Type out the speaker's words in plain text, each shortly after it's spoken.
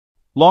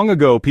Long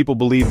ago, people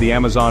believed the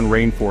Amazon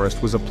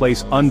rainforest was a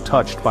place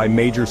untouched by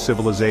major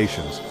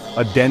civilizations,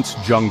 a dense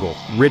jungle,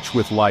 rich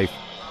with life,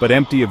 but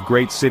empty of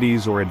great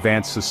cities or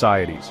advanced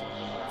societies.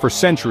 For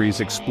centuries,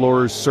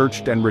 explorers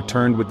searched and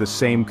returned with the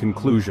same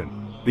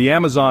conclusion. The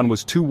Amazon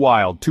was too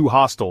wild, too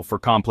hostile for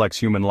complex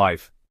human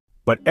life.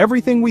 But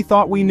everything we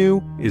thought we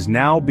knew is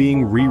now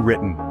being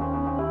rewritten.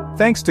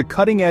 Thanks to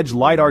cutting-edge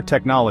LIDAR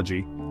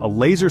technology, a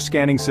laser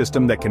scanning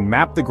system that can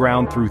map the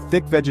ground through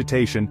thick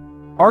vegetation,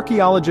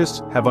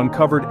 archaeologists have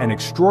uncovered an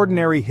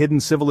extraordinary hidden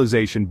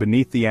civilization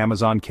beneath the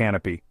Amazon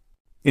canopy.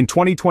 In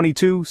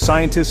 2022,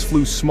 scientists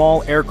flew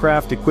small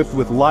aircraft equipped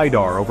with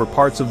LIDAR over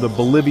parts of the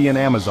Bolivian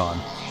Amazon.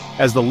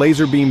 As the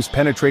laser beams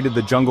penetrated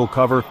the jungle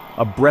cover,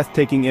 a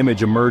breathtaking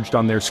image emerged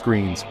on their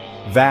screens.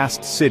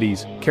 Vast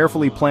cities,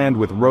 carefully planned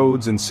with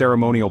roads and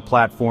ceremonial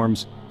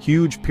platforms,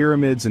 huge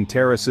pyramids and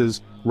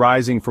terraces,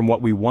 rising from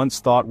what we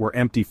once thought were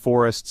empty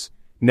forests,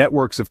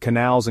 networks of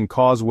canals and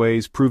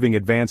causeways proving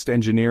advanced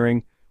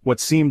engineering. What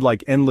seemed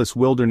like endless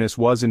wilderness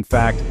was, in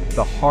fact,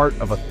 the heart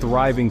of a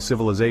thriving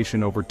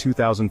civilization over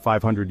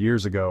 2,500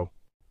 years ago.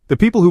 The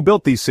people who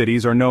built these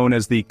cities are known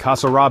as the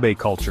Kasarabe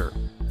culture.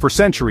 For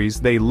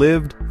centuries, they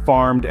lived,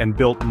 farmed, and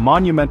built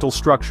monumental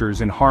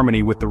structures in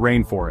harmony with the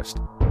rainforest.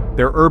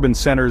 Their urban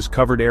centers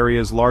covered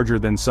areas larger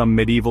than some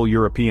medieval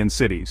European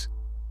cities.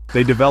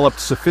 They developed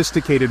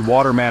sophisticated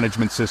water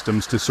management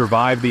systems to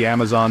survive the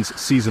Amazon's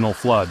seasonal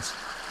floods.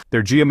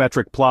 Their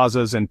geometric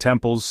plazas and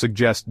temples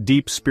suggest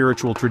deep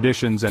spiritual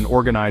traditions and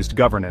organized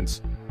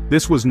governance.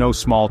 This was no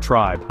small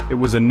tribe, it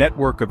was a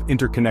network of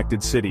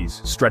interconnected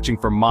cities, stretching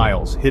for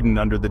miles, hidden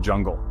under the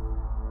jungle.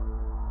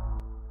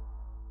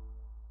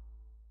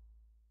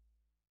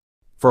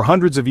 For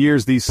hundreds of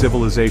years these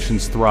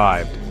civilizations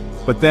thrived.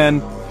 But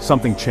then,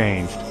 something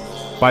changed.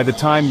 By the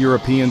time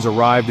Europeans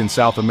arrived in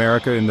South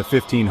America in the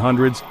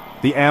 1500s,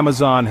 the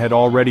Amazon had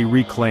already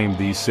reclaimed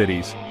these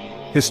cities.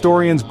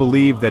 Historians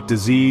believe that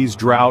disease,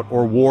 drought,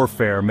 or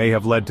warfare may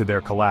have led to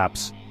their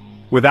collapse.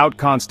 Without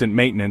constant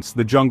maintenance,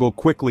 the jungle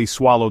quickly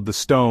swallowed the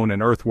stone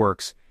and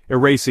earthworks,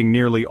 erasing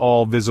nearly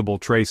all visible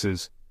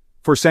traces.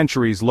 For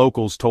centuries,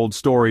 locals told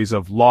stories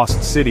of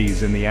lost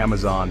cities in the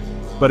Amazon,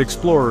 but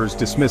explorers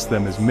dismissed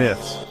them as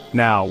myths.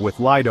 Now, with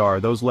LIDAR,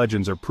 those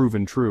legends are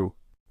proven true.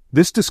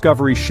 This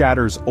discovery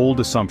shatters old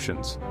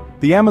assumptions.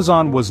 The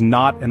Amazon was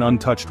not an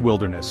untouched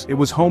wilderness. It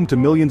was home to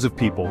millions of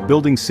people,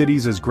 building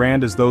cities as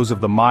grand as those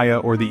of the Maya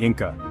or the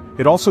Inca.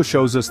 It also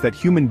shows us that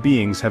human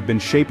beings have been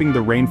shaping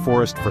the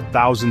rainforest for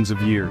thousands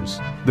of years.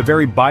 The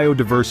very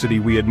biodiversity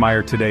we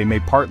admire today may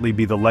partly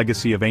be the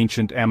legacy of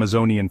ancient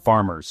Amazonian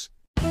farmers.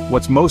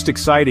 What's most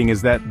exciting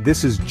is that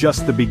this is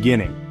just the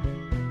beginning.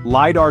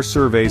 LIDAR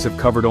surveys have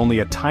covered only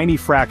a tiny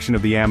fraction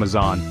of the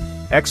Amazon.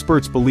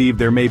 Experts believe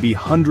there may be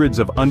hundreds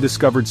of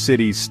undiscovered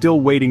cities still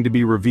waiting to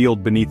be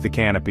revealed beneath the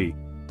canopy.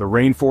 The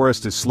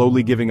rainforest is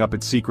slowly giving up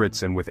its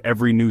secrets, and with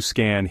every new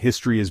scan,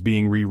 history is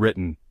being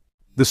rewritten.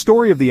 The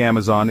story of the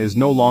Amazon is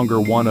no longer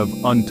one of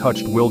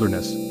untouched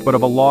wilderness, but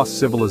of a lost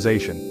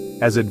civilization,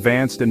 as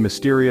advanced and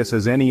mysterious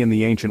as any in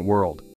the ancient world.